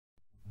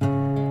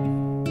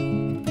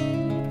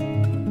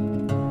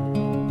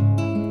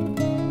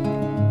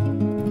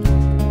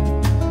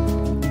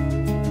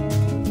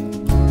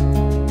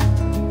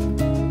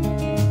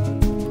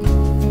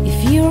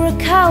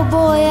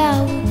cowboy,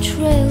 I would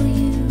trail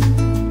you.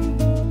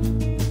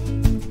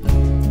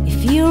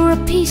 If you're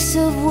a piece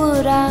of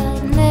wood,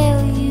 I'd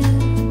nail you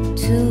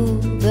to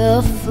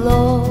the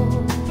floor.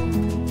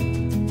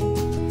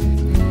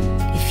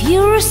 If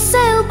you're a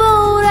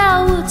sailboat,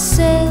 I would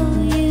sail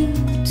you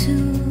to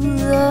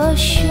the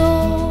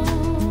shore.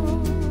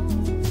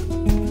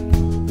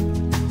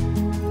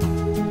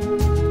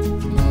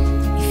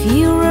 If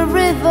you're a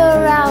river,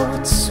 I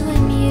would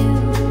swim you.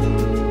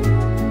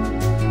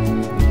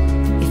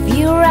 If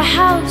you're a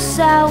house,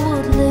 I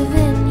would live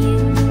in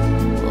you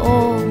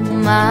all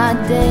my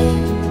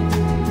days.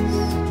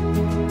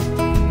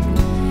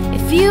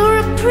 If you're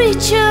a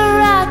preacher,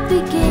 I'd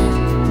begin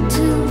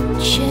to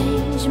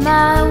change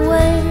my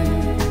ways.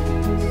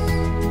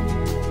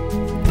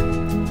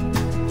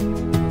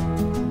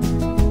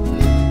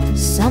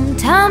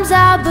 Sometimes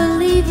I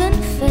believe in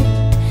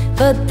fate,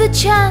 but the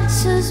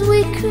chances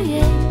we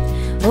create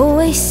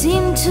always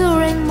seem to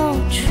ring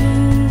more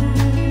true.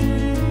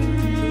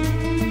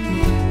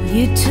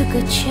 You took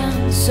a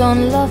chance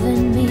on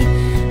loving me,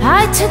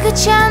 I took a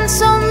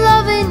chance on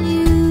loving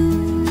you.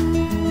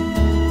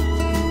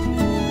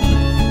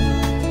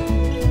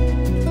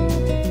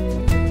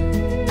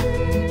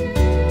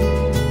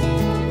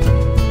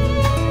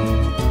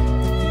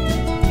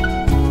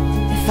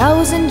 If I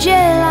was in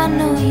jail, I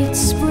know you'd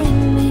spring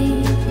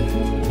me.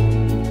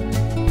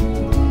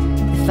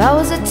 If I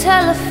was a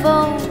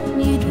telephone,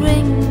 you'd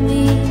ring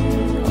me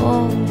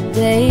all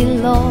day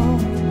long.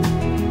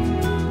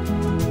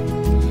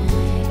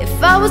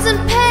 If I was in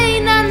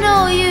pain, I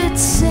know you'd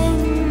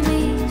sing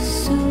me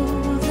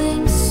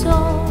soothing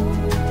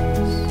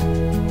songs.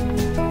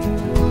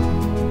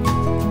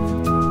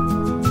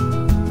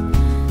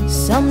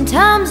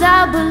 Sometimes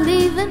I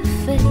believe in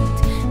fate,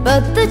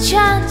 but the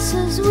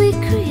chances we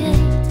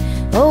create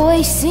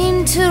always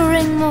seem to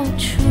ring more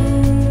true.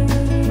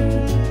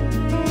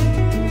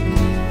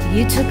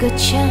 You took a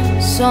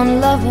chance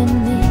on loving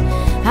me,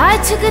 I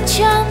took a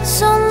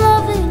chance on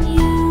loving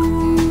you.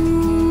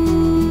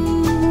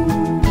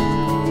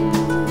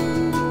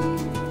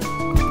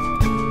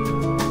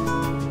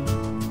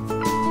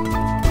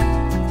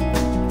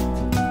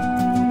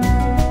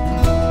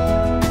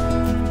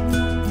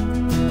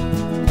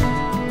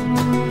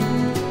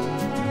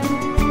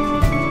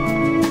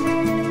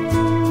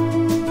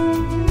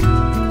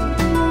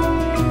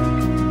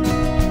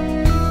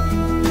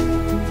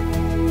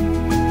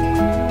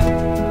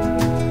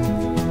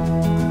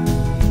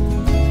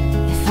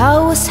 If I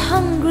was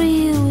hungry,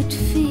 you would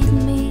feed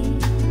me.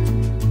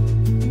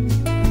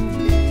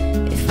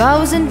 If I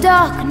was in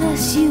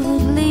darkness, you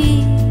would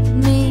lead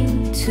me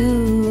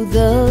to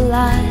the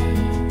light.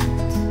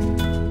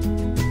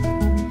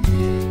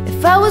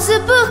 If I was a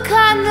book,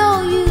 I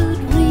know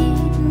you'd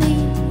read me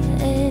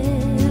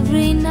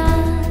every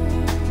night.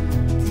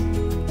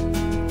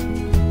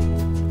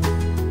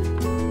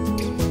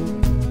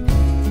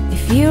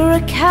 If you're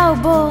a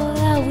cowboy,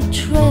 I would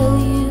trail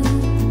you.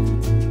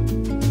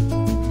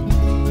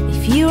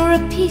 If you're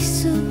a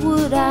piece of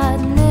wood,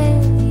 I'd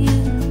nail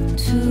you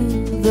to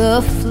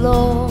the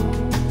floor.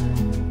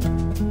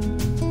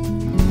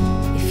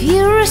 If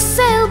you're a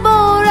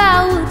sailboat, I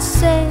would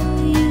sail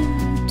you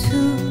to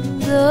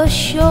the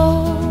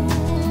shore.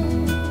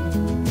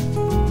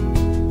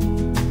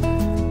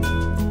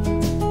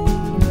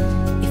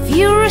 If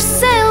you're a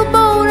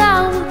sailboat,